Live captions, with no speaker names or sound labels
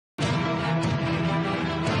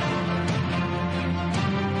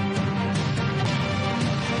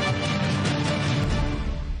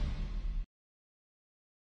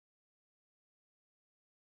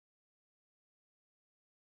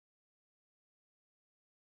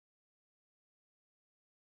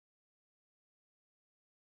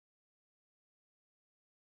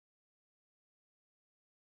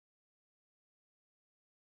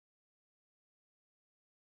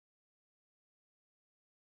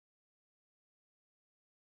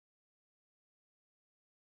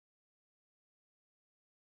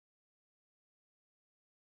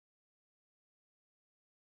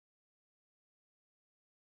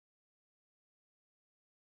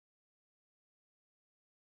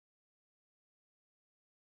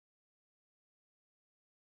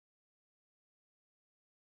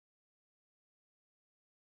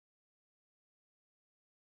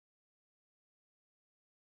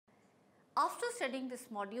After studying this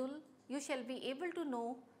module, you shall be able to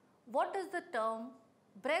know what does the term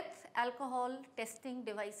breath alcohol testing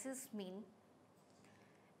devices mean,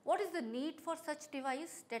 what is the need for such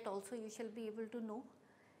device, that also you shall be able to know,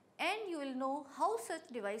 and you will know how such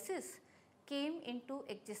devices came into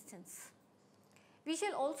existence. We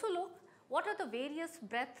shall also look what are the various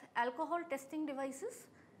breath alcohol testing devices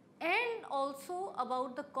and also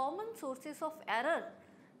about the common sources of error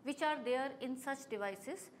which are there in such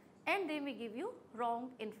devices, and they may give you wrong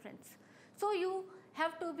inference. So, you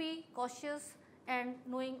have to be cautious and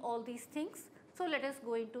knowing all these things. So, let us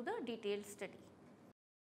go into the detailed study.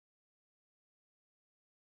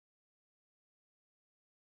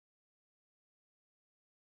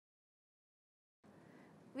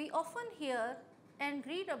 We often hear and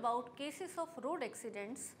read about cases of road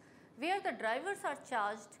accidents where the drivers are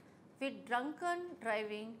charged with drunken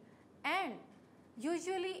driving, and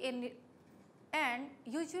usually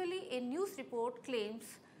a news report claims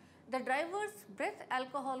the driver's breath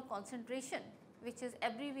alcohol concentration, which is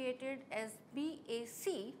abbreviated as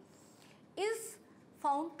BAC, is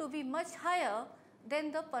found to be much higher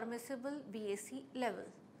than the permissible BAC level.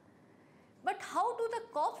 But how do the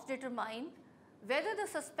cops determine whether the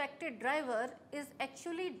suspected driver is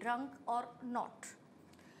actually drunk or not?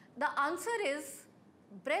 The answer is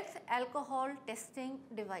breath alcohol testing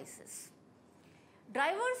devices.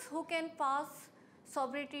 Drivers who can pass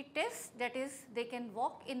sobriety tests, that is they can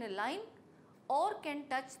walk in a line or can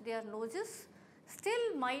touch their noses,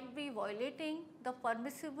 still might be violating the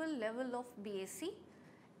permissible level of BAC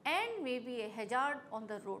and may be a hazard on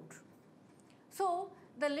the road. So,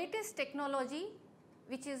 the latest technology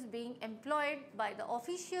which is being employed by the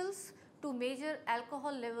officials to measure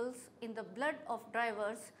alcohol levels in the blood of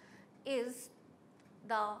drivers is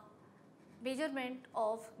the measurement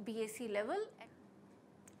of BAC level,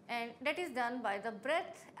 and that is done by the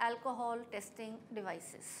breath alcohol testing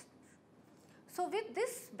devices. So, with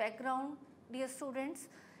this background, dear students,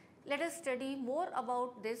 let us study more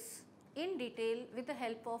about this in detail with the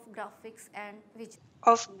help of graphics and visuals.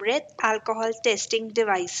 Of breath alcohol testing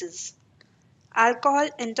devices. Alcohol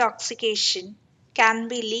intoxication can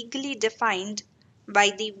be legally defined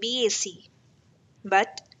by the BAC,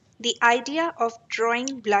 but the idea of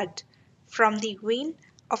drawing blood from the vein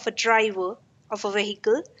of a driver of a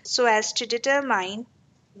vehicle so as to determine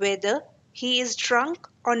whether he is drunk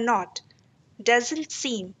or not doesn't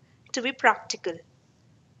seem to be practical.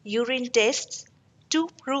 Urine tests too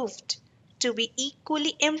proved to be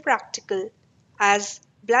equally impractical as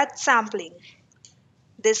blood sampling.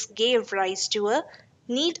 This gave rise to a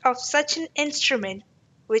need of such an instrument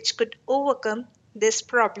which could overcome this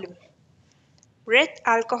problem. Breath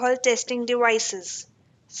alcohol testing devices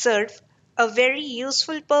serve a very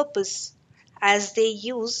useful purpose as they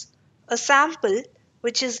use a sample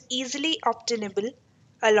which is easily obtainable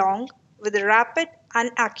along with a rapid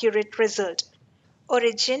and accurate result.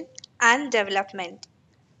 Origin and development.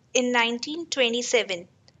 In 1927,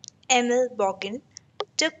 Emil Bogen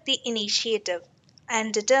took the initiative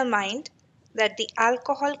and determined that the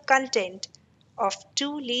alcohol content of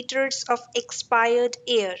 2 liters of expired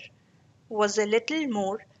air was a little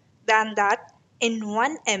more than that in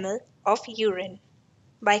 1 ml of urine.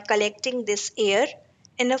 By collecting this air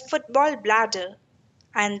in a football bladder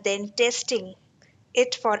and then testing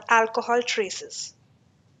it for alcohol traces.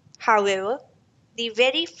 However, the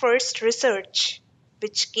very first research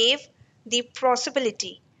which gave the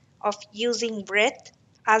possibility of using breath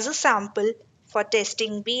as a sample for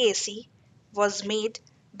testing BAC was made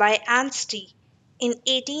by Anstey in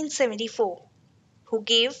 1874, who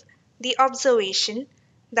gave the observation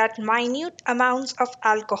that minute amounts of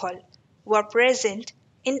alcohol were present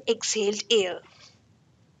in exhaled air.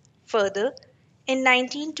 Further, in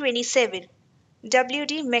 1927, W.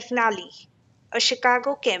 D. McNally, a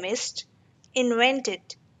Chicago chemist, invented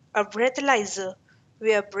a breathalyzer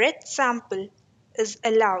where breath sample is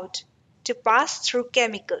allowed to pass through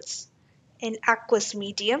chemicals in aqueous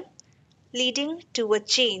medium, leading to a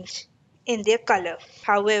change in their color.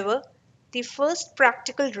 However, the first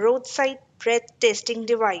practical roadside breath testing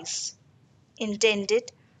device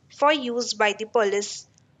intended for use by the police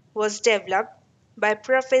was developed by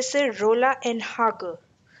Professor Rolla N. Hager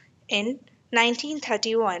in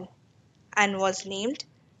 1931 and was named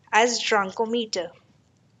as drunkometer.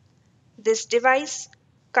 This device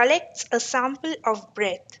collects a sample of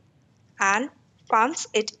breath and pumps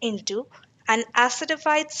it into an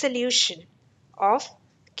acidified solution of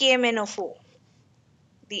KMNO4.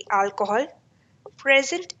 The alcohol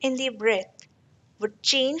present in the breath would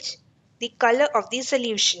change the color of the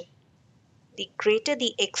solution. The greater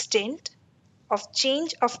the extent of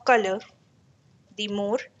change of color, the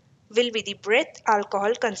more will be the breath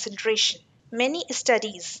alcohol concentration. Many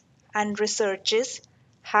studies and researches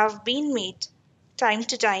have been made time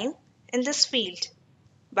to time in this field,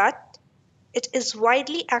 but it is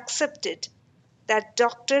widely accepted that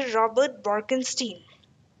Dr. Robert Borkenstein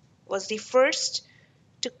was the first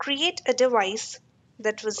to create a device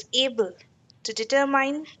that was able to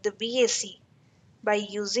determine the BAC by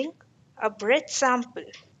using a breath sample.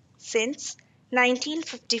 Since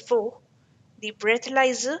 1954, the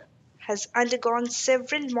breathalyzer has undergone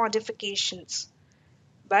several modifications,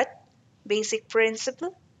 but basic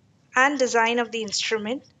principle and design of the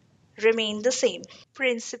instrument remain the same.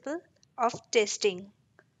 Principle of testing.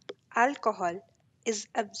 Alcohol is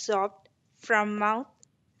absorbed from mouth,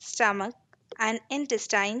 stomach, and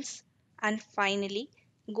intestines and finally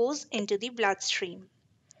goes into the bloodstream.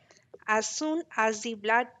 As soon as the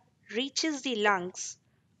blood reaches the lungs,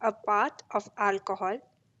 a part of alcohol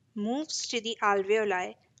moves to the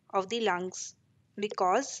alveoli of the lungs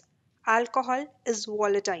because alcohol is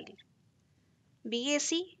volatile.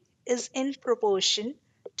 BAC is in proportion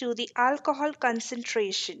to the alcohol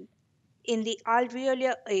concentration in the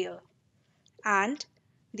alveolar air, and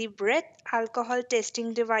the breath alcohol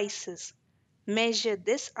testing devices measure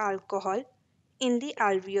this alcohol in the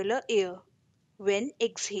alveolar air when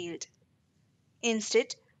exhaled.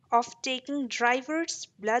 Instead of taking driver's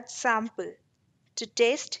blood sample to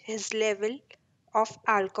test his level of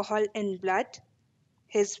alcohol in blood,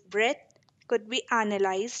 his breath could be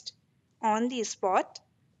analyzed on the spot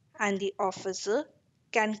and the officer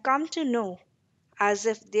can come to know as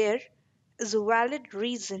if there is a valid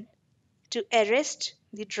reason to arrest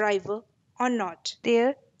the driver or not.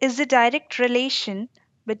 There is a direct relation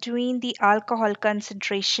between the alcohol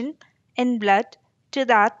concentration in blood to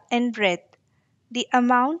that in breath. The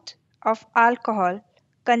amount of alcohol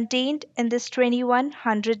contained in this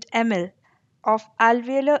 2100 ml of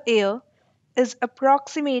alveolar air is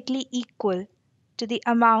approximately equal to the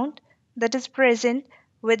amount that is present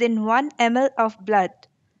within 1 ml of blood.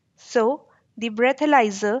 So, the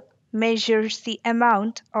breathalyzer measures the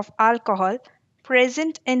amount of alcohol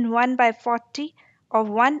present in 1 by 40 of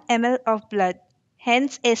 1 ml of blood,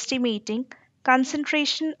 hence estimating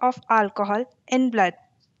concentration of alcohol in blood.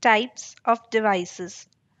 Types of devices.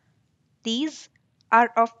 These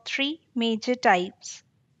are of three major types,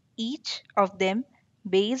 each of them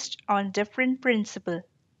based on different principle.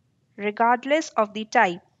 Regardless of the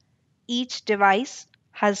type, each device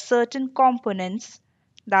has certain components,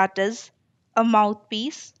 that is, a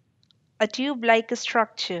mouthpiece, a tube-like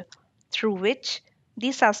structure through which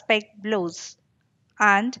the suspect blows,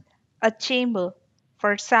 and a chamber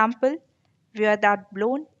for sample where that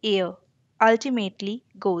blown air ultimately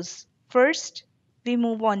goes. First, we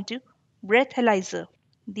move on to breathalyzer.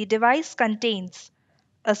 The device contains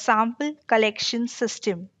a sample collection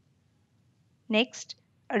system. Next,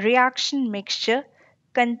 a reaction mixture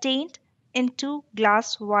contained in two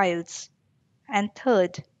glass vials. And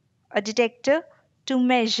third, a detector to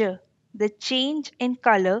measure the change in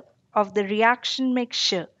color of the reaction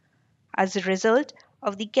mixture as a result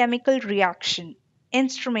of the chemical reaction,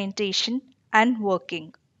 instrumentation, and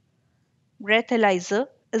working. Breathalyzer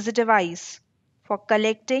is a device for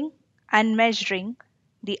collecting and measuring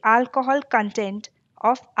the alcohol content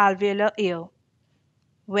of alveolar air.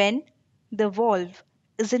 When the valve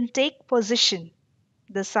is in take position,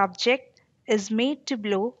 the subject is made to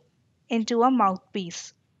blow into a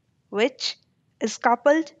mouthpiece, which is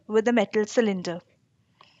coupled with a metal cylinder.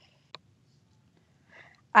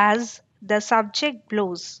 As the subject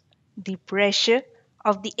blows, the pressure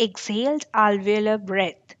of the exhaled alveolar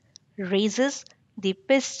breath raises the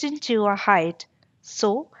piston to a height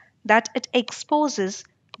so that it exposes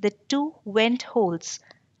the two vent holes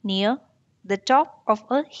near the top of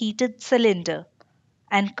a heated cylinder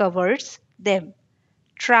and covers them,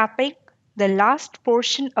 trapping the last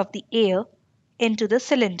portion of the air into the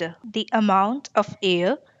cylinder. The amount of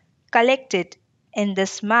air collected in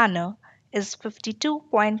this manner is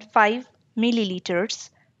 52.5 milliliters,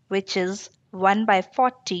 which is 1 by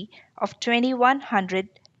 40 of 2100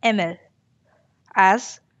 ml,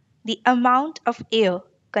 as the amount of air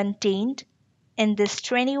contained in this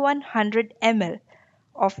 2100 ml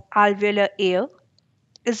of alveolar air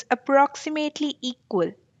is approximately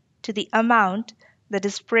equal to the amount that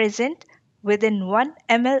is present within 1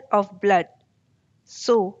 ml of blood.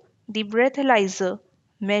 So, the breathalyzer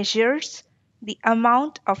measures the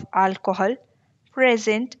amount of alcohol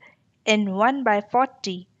present in 1 by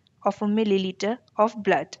 40 of a milliliter of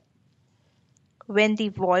blood. When the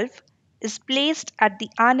valve is placed at the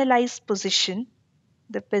analyzed position,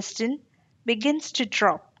 the piston begins to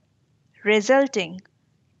drop, resulting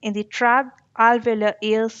in the trapped alveolar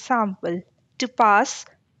air sample to pass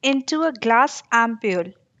into a glass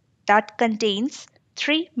ampule that contains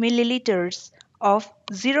 3 milliliters of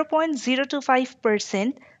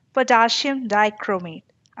 0.025% potassium dichromate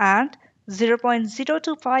and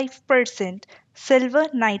 0.025% silver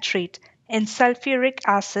nitrate in sulfuric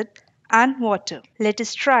acid and water. Let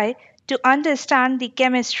us try to understand the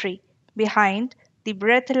chemistry behind the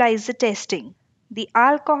breathalyzer testing. The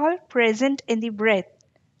alcohol present in the breath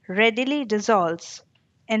readily dissolves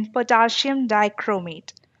in potassium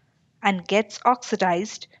dichromate and gets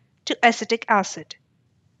oxidized to acetic acid.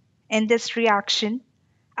 In this reaction,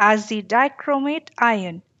 as the dichromate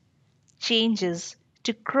ion changes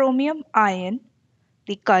to chromium ion,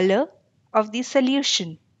 the color of the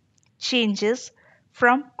solution changes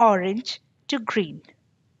from orange to green.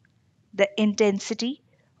 The intensity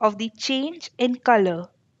of the change in color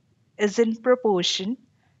is in proportion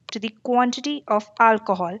to the quantity of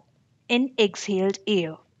alcohol in exhaled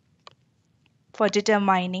air. For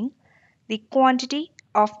determining the quantity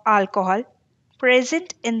of alcohol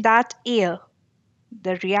present in that air,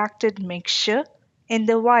 the reacted mixture in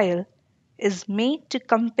the vial is made to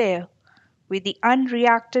compare with the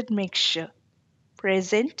unreacted mixture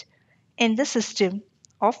present in the system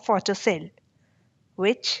of photocell,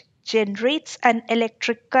 which generates an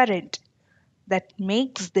electric current that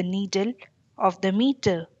makes the needle of the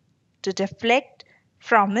meter to deflect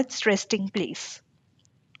from its resting place.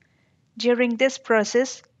 During this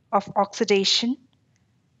process of oxidation,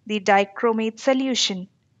 the dichromate solution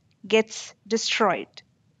gets destroyed.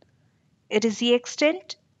 It is the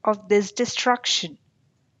extent of this destruction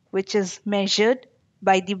which is measured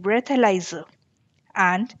by the breathalyzer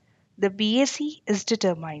and the BAC is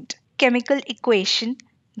determined. Chemical equation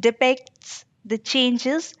depicts the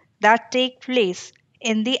changes that take place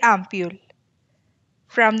in the ampule.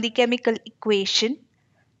 From the chemical equation,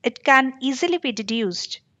 it can easily be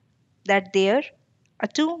deduced that there are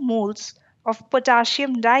 2 moles of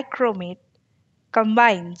potassium dichromate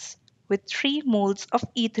combines with 3 moles of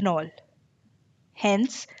ethanol.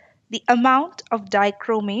 Hence, the amount of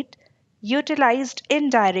dichromate utilized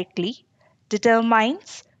indirectly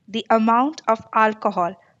determines the amount of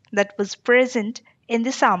alcohol that was present in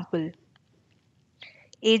the sample.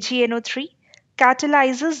 AgNO3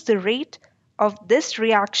 catalyzes the rate of this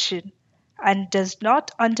reaction and does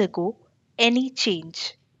not undergo any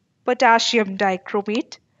change. Potassium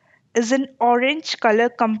dichromate is an orange color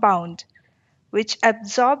compound which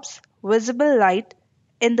absorbs visible light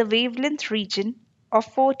in the wavelength region of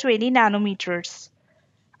 420 nanometers.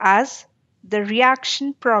 As the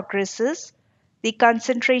reaction progresses, the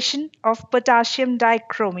concentration of potassium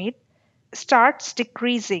dichromate starts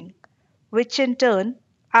decreasing, which in turn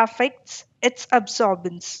affects its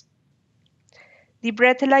absorbance. The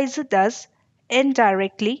breathalyzer thus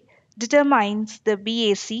indirectly determines the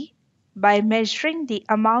BAC by measuring the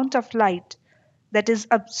amount of light that is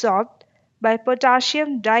absorbed by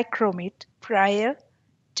potassium dichromate prior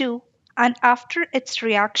to and after its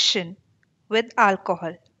reaction with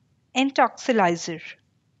alcohol. Intoxilyzer.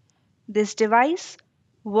 This device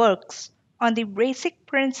works on the basic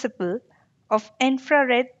principle of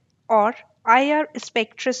infrared or IR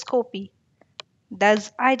spectroscopy,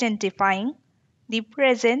 thus identifying the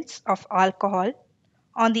presence of alcohol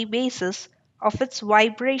on the basis of its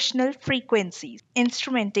vibrational frequencies.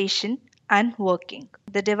 Instrumentation and working.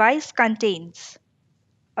 The device contains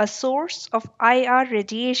a source of IR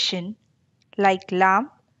radiation like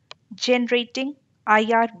lamp generating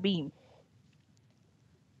IR beam.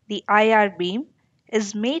 The IR beam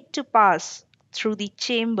is made to pass through the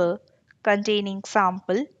chamber containing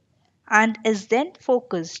sample and is then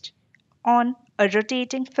focused on a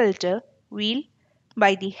rotating filter wheel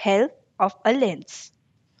by the help of a lens.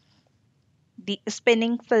 The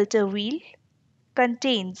spinning filter wheel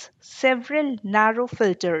contains several narrow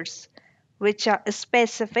filters which are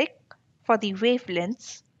specific for the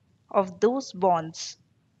wavelengths of those bonds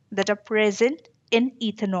that are present in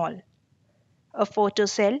ethanol. A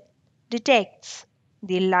photocell detects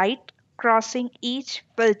the light crossing each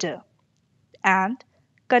filter and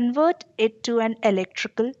convert it to an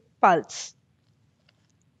electrical pulse.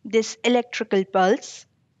 This electrical pulse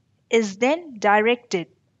is then directed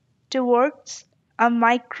towards a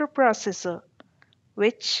microprocessor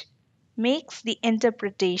which makes the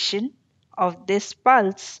interpretation of this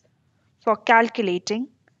pulse for calculating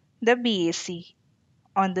the BAC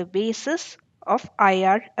on the basis of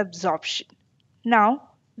IR absorption. Now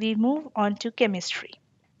we move on to chemistry.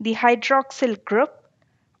 The hydroxyl group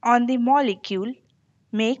on the molecule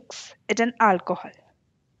makes it an alcohol.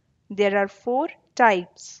 There are 4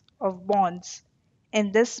 types of bonds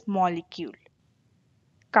in this molecule.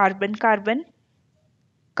 carbon-carbon,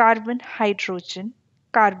 carbon-hydrogen,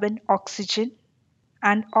 carbon-oxygen,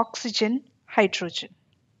 and oxygen-hydrogen.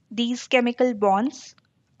 These chemical bonds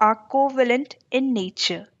are covalent in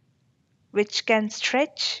nature, which can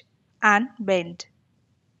stretch and bend.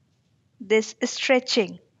 This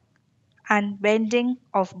stretching and bending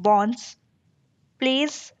of bonds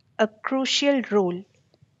plays a crucial role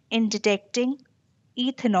in detecting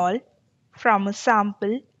ethanol from a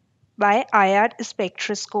sample by IR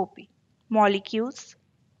spectroscopy. Molecules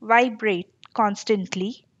vibrate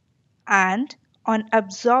constantly, and on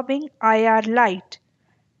absorbing IR light,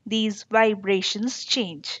 these vibrations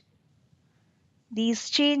change. These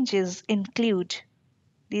changes include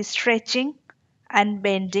the stretching and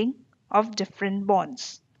bending of different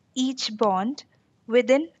bonds. Each bond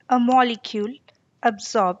within a molecule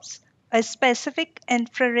absorbs a specific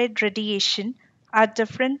infrared radiation at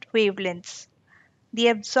different wavelengths. The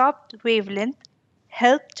absorbed wavelength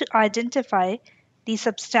helps to identify the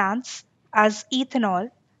substance as ethanol,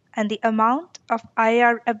 and the amount of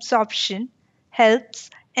IR absorption helps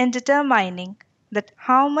in determining that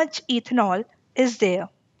how much ethanol is there.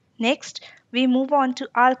 Next, we move on to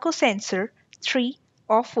alkosensor 3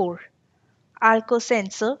 or 4.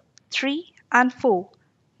 Alkosensor 3 and 4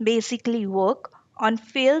 basically work on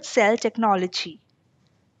fuel cell technology.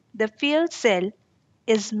 The fuel cell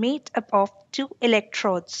is made up of two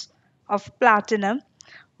electrodes of platinum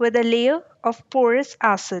with a layer of porous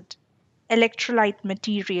acid electrolyte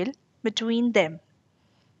material between them.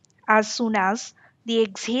 As soon as the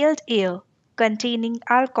exhaled air containing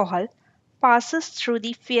alcohol passes through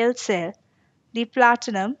the fuel cell, the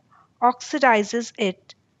platinum oxidizes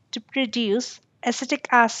it to produce acetic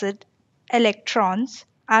acid, electrons,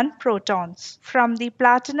 and protons. From the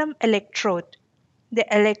platinum electrode, the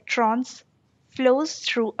electrons flows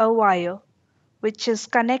through a wire which is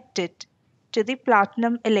connected to the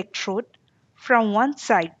platinum electrode from one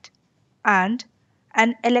side and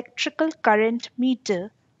an electrical current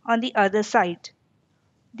meter on the other side.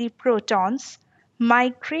 The protons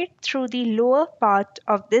migrate through the lower part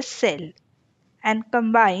of this cell and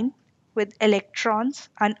combine with electrons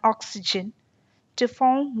and oxygen to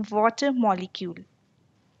form water molecule.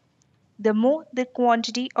 The more the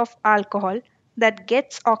quantity of alcohol that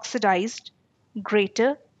gets oxidized,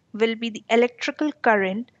 greater will be the electrical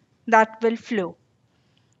current that will flow.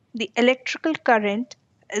 The electrical current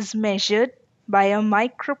is measured by a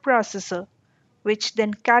microprocessor, which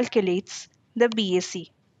then calculates the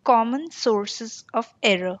BAC. Common sources of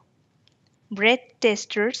error. Breath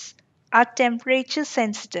testers are temperature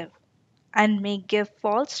sensitive and may give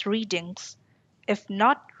false readings if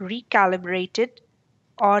not recalibrated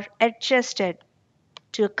or adjusted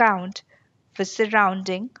to account for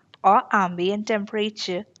surrounding or ambient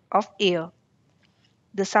temperature of air.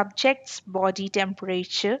 The subject's body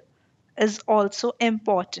temperature is also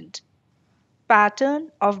important.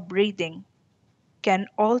 Pattern of breathing can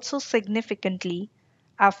also significantly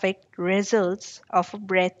affect results of a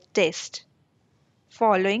breath test.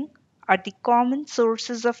 Following are the common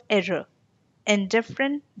sources of error in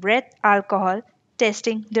different breath alcohol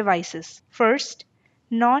testing devices. First,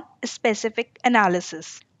 non-specific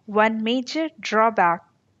analysis. One major drawback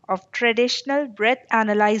of traditional breath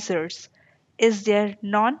analyzers is their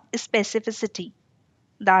non-specificity.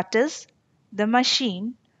 That is, the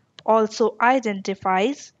machine also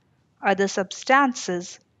identifies other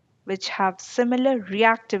substances which have similar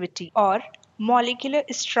reactivity or molecular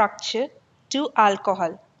structure to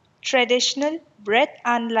alcohol. Traditional breath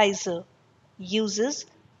analyzer uses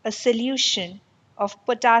a solution of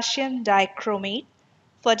potassium dichromate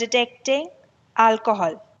for detecting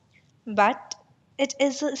alcohol, but it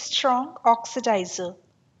is a strong oxidizer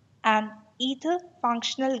and ether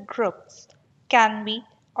functional groups can be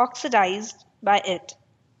oxidized by it,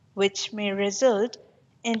 which may result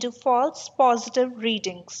into false positive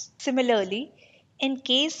readings. Similarly, in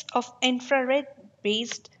case of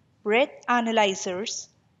infrared-based breath analyzers,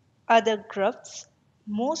 other groups,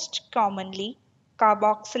 most commonly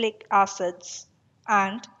carboxylic acids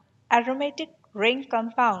and aromatic ring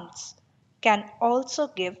compounds, can also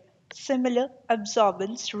give similar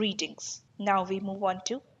absorbance readings. Now we move on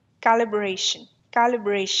to calibration.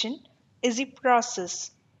 Calibration is the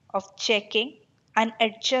process of checking and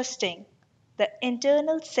adjusting the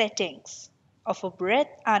internal settings of a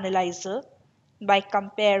breath analyzer by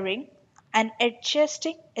comparing and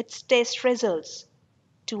adjusting its test results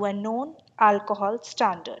to a known alcohol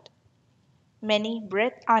standard. Many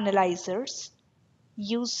breath analyzers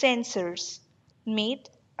use sensors made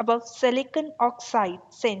above silicon oxide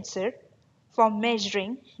sensor for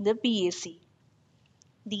measuring the BAC.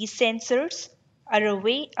 These sensors are a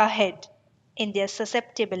way ahead in their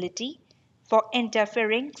susceptibility for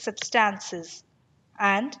interfering substances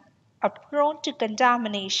and are prone to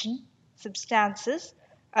contamination substances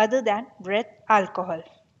other than breath alcohol.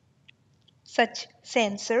 Such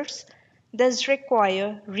sensors thus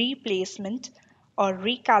require replacement or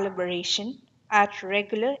recalibration at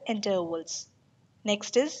regular intervals.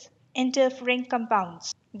 Next is interfering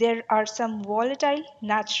compounds. There are some volatile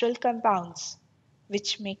natural compounds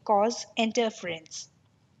which may cause interference,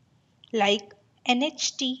 like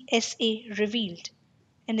NHTSA revealed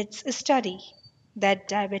in its study that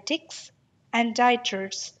diabetics and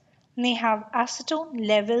dieters may have acetone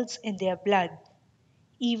levels in their blood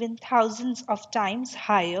even thousands of times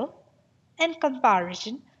higher in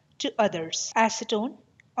comparison to others. Acetone,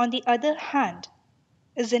 on the other hand,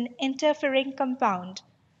 is an interfering compound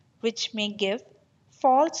which may give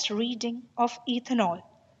false reading of ethanol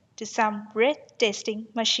to some breath testing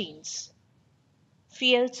machines.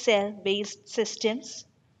 Fuel cell based systems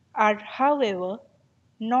are, however,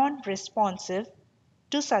 non responsive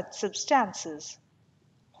to such substances.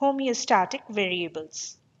 Homeostatic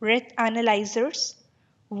variables. Breath analyzers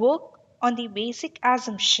work on the basic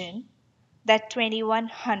assumption that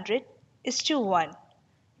 2100 is to 1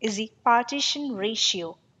 is the partition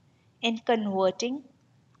ratio in converting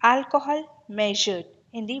alcohol measured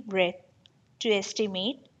in the breath to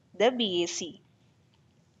estimate the BAC.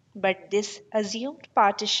 But this assumed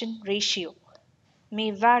partition ratio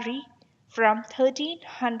may vary from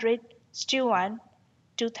 1300 to 1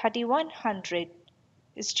 to 3100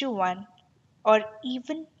 is to 1 or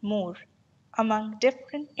even more among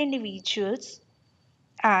different individuals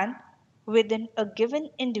and within a given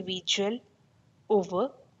individual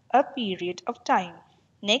over a period of time.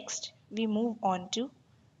 Next, we move on to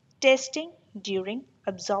testing during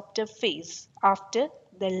absorptive phase. After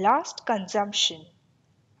the last consumption,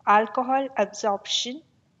 alcohol absorption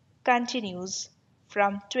continues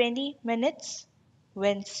from 20 minutes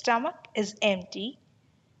when stomach is empty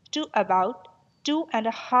to about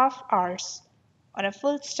 2.5 hours on a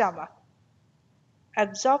full stomach.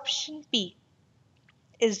 Absorption peak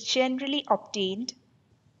is generally obtained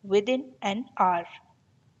within an hour.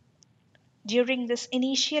 During this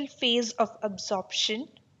initial phase of absorption,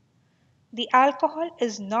 the alcohol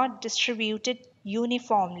is not distributed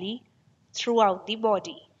uniformly throughout the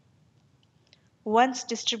body. Once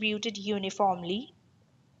distributed uniformly,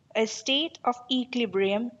 a state of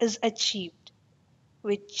equilibrium is achieved,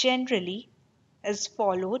 which generally is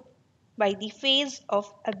followed by the phase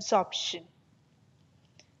of absorption.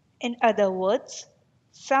 In other words,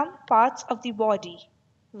 some parts of the body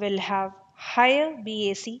will have higher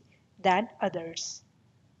BAC than others.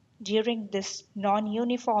 During this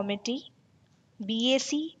non-uniformity,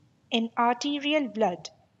 BAC in arterial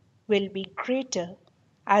blood will be greater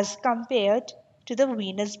as compared to the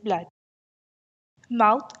venous blood.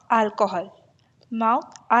 Mouth alcohol.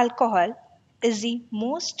 Mouth alcohol is the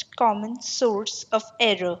most common source of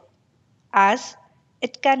error as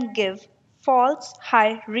it can give false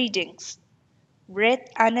high readings. Breath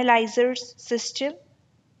analyzer's system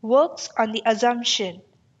works on the assumption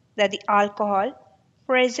that the alcohol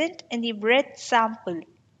present in the breath sample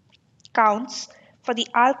counts for the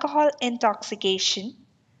alcohol intoxication,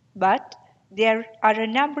 but there are a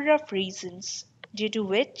number of reasons due to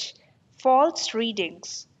which false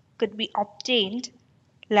readings could be obtained,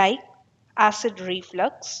 like acid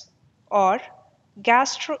reflux or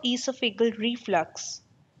gastroesophageal reflux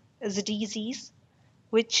is a disease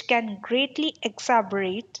which can greatly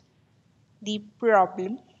exacerbate the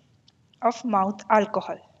problem of mouth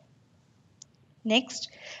alcohol. Next,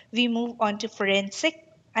 we move on to forensic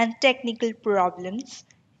and technical problems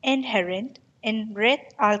inherent in breath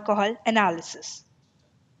alcohol analysis.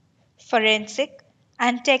 Forensic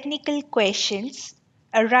and technical questions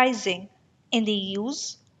arising in the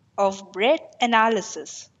use of breath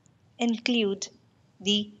analysis include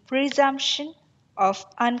the presumption of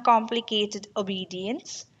uncomplicated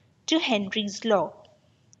obedience to Henry's law,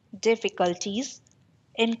 difficulties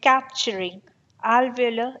in capturing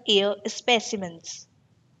alveolar air specimens,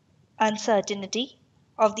 uncertainty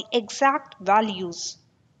of the exact values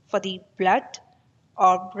for the blood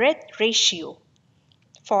or breath ratio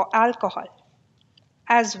for alcohol,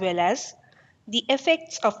 as well as the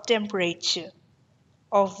effects of temperature,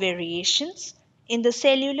 of variations in the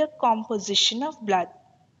cellular composition of blood,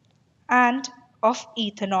 and of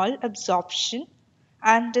ethanol absorption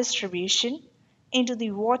and distribution into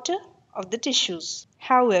the water of the tissues.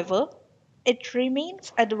 However, it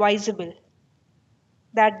remains advisable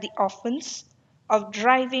that the offense of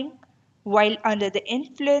driving while under the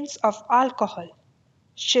influence of alcohol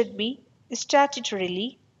should be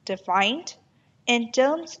statutorily defined in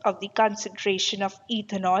terms of the concentration of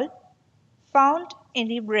ethanol found in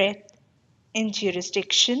the breath in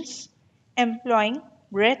jurisdictions employing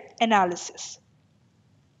breath analysis.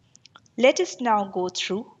 Let us now go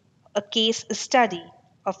through a case study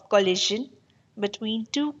of collision between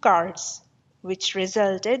two cars which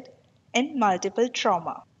resulted in multiple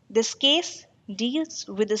trauma. This case deals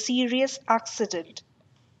with a serious accident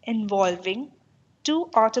involving two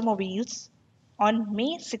automobiles on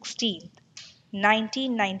May 16,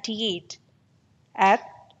 1998 at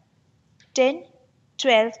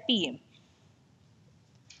 10:12 p.m.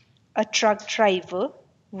 A truck driver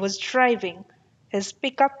was driving his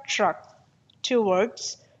pickup truck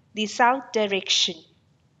towards the south direction,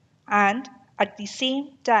 and at the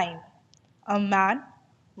same time, a man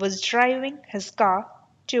was driving his car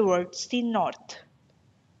towards the north.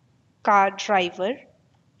 Car driver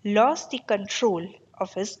lost the control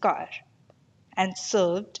of his car and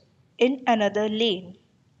swerved in another lane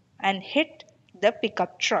and hit the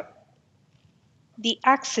pickup truck. The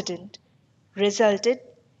accident resulted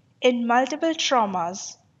in multiple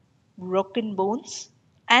traumas, broken bones,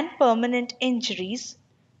 and permanent injuries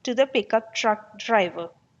to the pickup truck driver.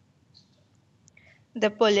 The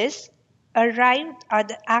police arrived at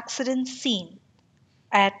the accident scene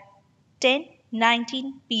at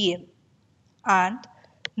 10:19 p.m. and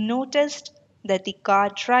noticed that the car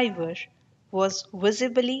driver was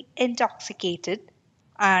visibly intoxicated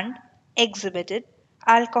and exhibited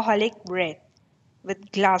alcoholic breath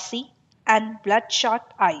with glassy and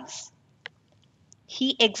bloodshot eyes.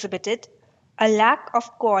 He exhibited a lack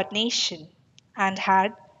of coordination and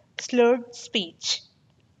had slurred speech.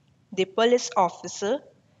 The police officer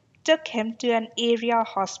took him to an area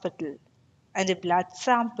hospital and a blood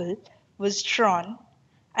sample was drawn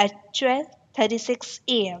at 12:36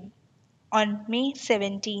 a.m. on May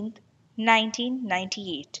 17,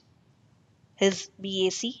 1998. His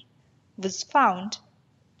BAC was found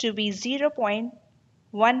to be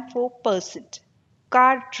 0.14%.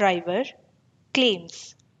 Car driver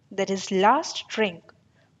claims that his last drink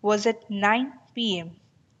was at 9 p.m.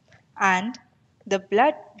 and the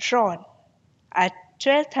blood drawn at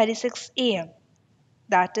 12:36 a.m.,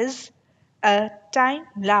 that is a time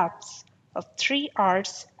lapse of 3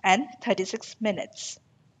 hours and 36 minutes.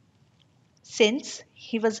 Since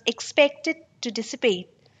he was expected to dissipate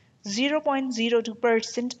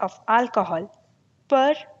 0.02% of alcohol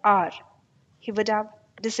per hour, he would have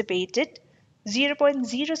dissipated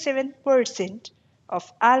 0.07%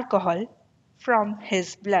 of alcohol from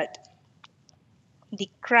his blood. The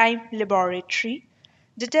crime laboratory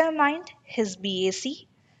determined his BAC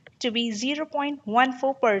to be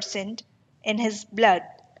 0.14% in his blood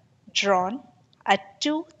drawn at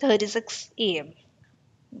 2:36 am.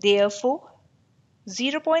 Therefore,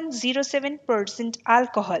 0.07%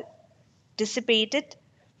 alcohol dissipated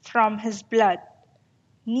from his blood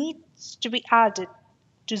needs to be added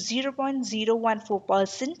to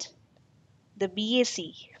 0.014%, the BAC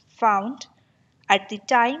found at the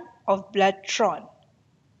time of blood drawn,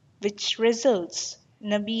 which results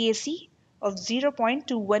in a BAC of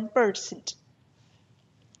 0.21%.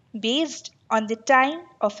 Based on the time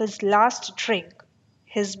of his last drink,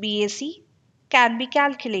 his BAC can be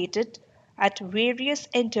calculated at various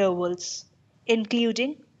intervals,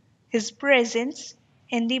 including his presence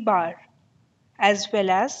in the bar, as well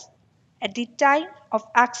as at the time of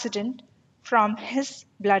accident from his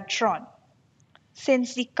blood drawn.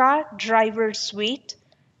 Since the car driver's weight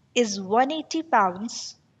is 180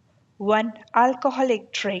 pounds, one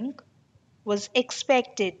alcoholic drink was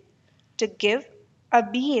expected to give a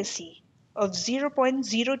BAC of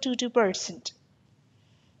 0.022%.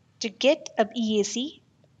 To get a BAC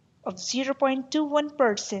of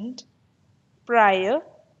 0.21% prior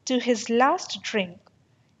to his last drink,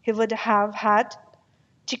 he would have had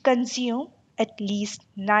to consume at least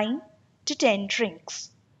 9 to 10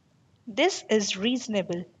 drinks. This is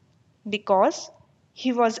reasonable because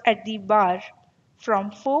he was at the bar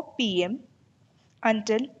from 4 p.m.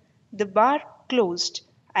 until the bar closed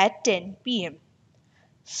at 10 p.m.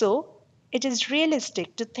 So it is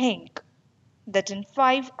realistic to think that in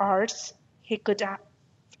 5 hours he could have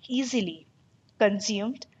easily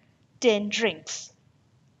consumed 10 drinks.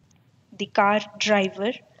 The car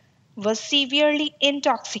driver was severely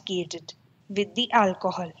intoxicated with the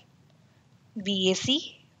alcohol.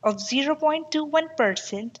 BAC of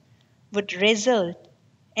 0.21% would result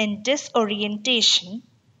in disorientation,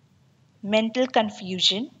 mental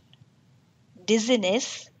confusion,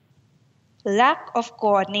 dizziness, lack of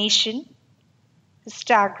coordination,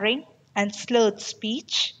 staggering, and slurred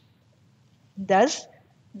speech. Thus,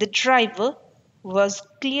 the driver was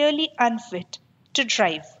clearly unfit to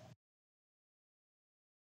drive.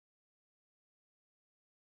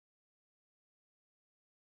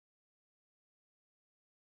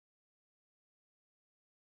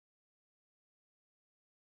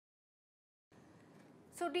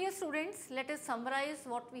 So dear students, let us summarize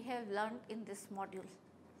what we have learned in this module.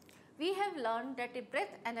 We have learned that a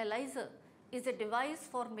breath analyzer is a device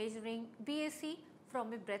for measuring BAC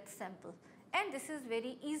from a breath sample, and this is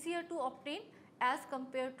very easier to obtain as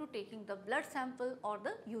compared to taking the blood sample or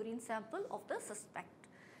the urine sample of the suspect.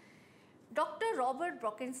 Dr. Robert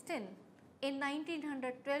Brockenstein in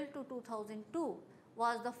 1912 to 2002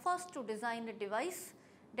 was the first to design a device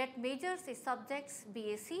that measures a subject's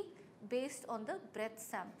BAC based on the breath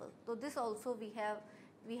sample. So this also we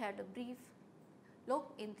had a brief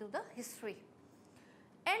look into the history.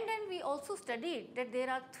 And then we also studied that there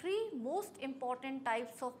are three most important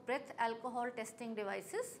types of breath alcohol testing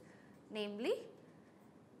devices, namely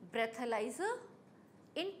breathalyzer,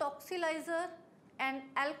 intoxilyzer and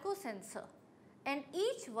alcosensor, and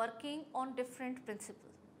each working on different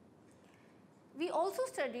principles. We also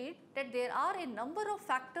studied that there are a number of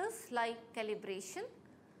factors like calibration,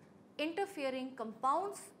 interfering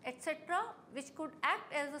compounds, etc., which could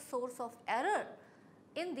act as a source of error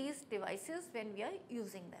in these devices when we are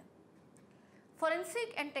using them.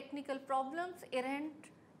 Forensic and technical problems inherent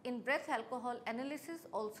in breath alcohol analysis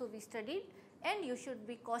also we studied, and you should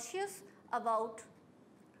be cautious about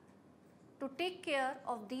to take care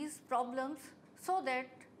of these problems so that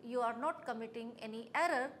you are not committing any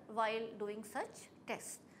error while doing such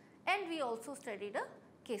tests. And we also studied a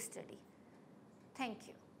case study. Thank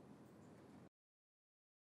you.